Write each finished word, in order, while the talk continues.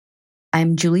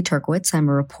I'm Julie Turkowitz. I'm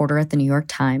a reporter at the New York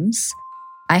Times.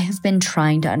 I have been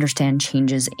trying to understand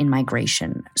changes in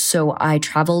migration. So I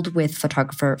traveled with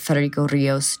photographer Federico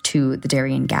Rios to the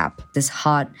Darien Gap, this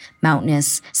hot,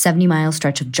 mountainous, 70-mile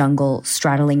stretch of jungle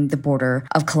straddling the border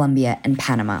of Colombia and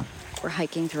Panama. We're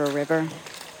hiking through a river,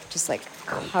 just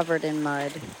covered in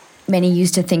mud. Many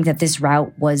used to think that this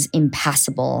route was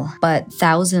impassable, but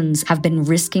thousands have been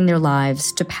risking their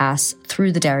lives to pass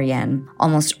through the Darien,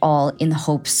 almost all in the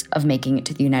hopes of making it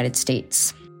to the United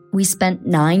States. We spent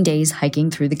 9 days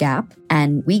hiking through the Gap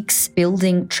and weeks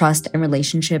building trust and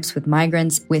relationships with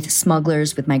migrants, with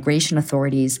smugglers, with migration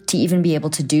authorities to even be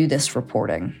able to do this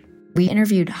reporting. We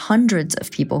interviewed hundreds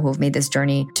of people who have made this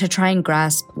journey to try and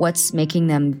grasp what's making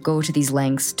them go to these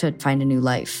lengths to find a new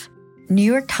life. New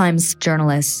York Times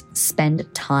journalists spend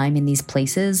time in these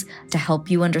places to help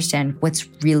you understand what's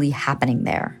really happening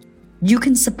there. You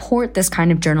can support this kind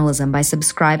of journalism by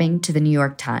subscribing to the New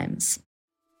York Times.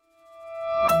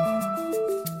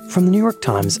 From the New York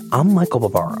Times, I'm Michael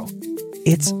Barbaro.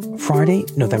 It's Friday,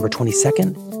 November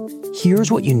 22nd.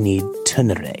 Here's what you need to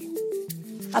know today.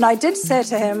 And I did say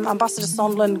to him, Ambassador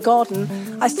Sondland, Gordon,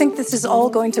 I think this is all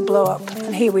going to blow up,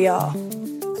 and here we are.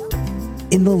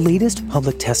 In the latest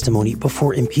public testimony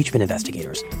before impeachment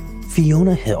investigators,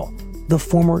 Fiona Hill, the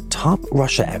former top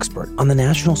Russia expert on the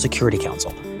National Security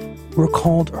Council,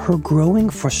 recalled her growing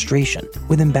frustration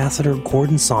with Ambassador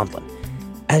Gordon Sondland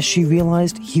as she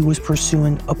realized he was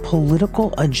pursuing a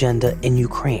political agenda in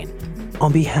Ukraine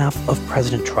on behalf of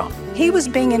President Trump. He was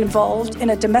being involved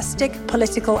in a domestic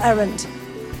political errand,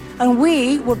 and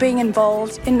we were being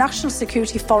involved in national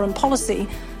security foreign policy,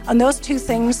 and those two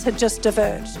things had just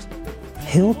diverged.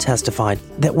 Hill testified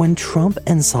that when Trump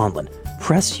and Sondland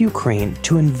pressed Ukraine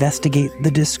to investigate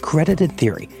the discredited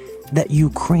theory that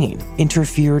Ukraine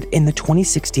interfered in the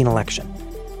 2016 election,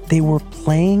 they were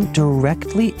playing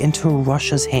directly into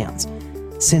Russia's hands,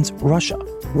 since Russia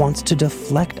wants to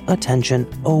deflect attention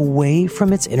away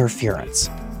from its interference.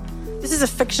 This is a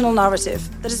fictional narrative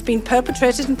that has been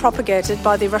perpetrated and propagated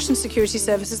by the Russian security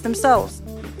services themselves.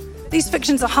 These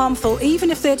fictions are harmful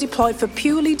even if they're deployed for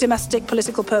purely domestic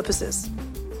political purposes.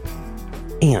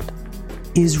 And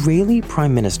Israeli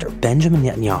Prime Minister Benjamin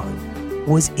Netanyahu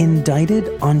was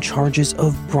indicted on charges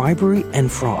of bribery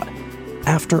and fraud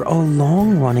after a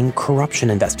long-running corruption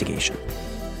investigation,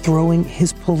 throwing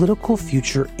his political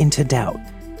future into doubt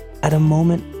at a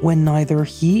moment when neither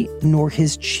he nor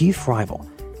his chief rival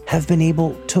have been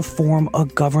able to form a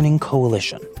governing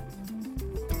coalition.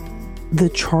 The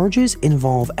charges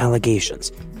involve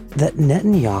allegations that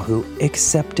Netanyahu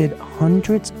accepted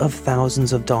hundreds of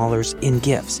thousands of dollars in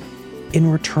gifts in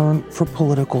return for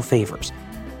political favors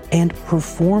and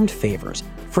performed favors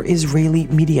for Israeli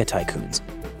media tycoons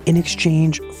in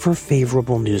exchange for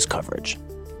favorable news coverage.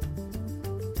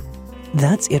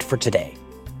 That's it for today.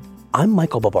 I'm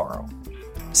Michael Barbaro.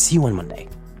 See you on Monday.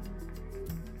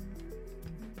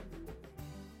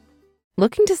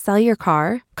 Looking to sell your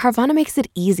car? Carvana makes it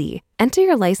easy. Enter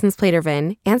your license plate or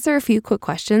VIN, answer a few quick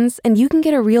questions, and you can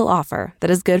get a real offer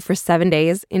that is good for 7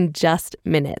 days in just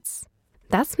minutes.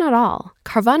 That's not all.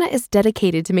 Carvana is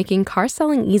dedicated to making car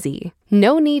selling easy.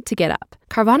 No need to get up.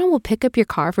 Carvana will pick up your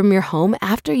car from your home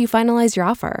after you finalize your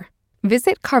offer.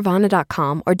 Visit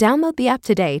Carvana.com or download the app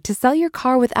today to sell your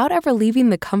car without ever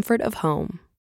leaving the comfort of home.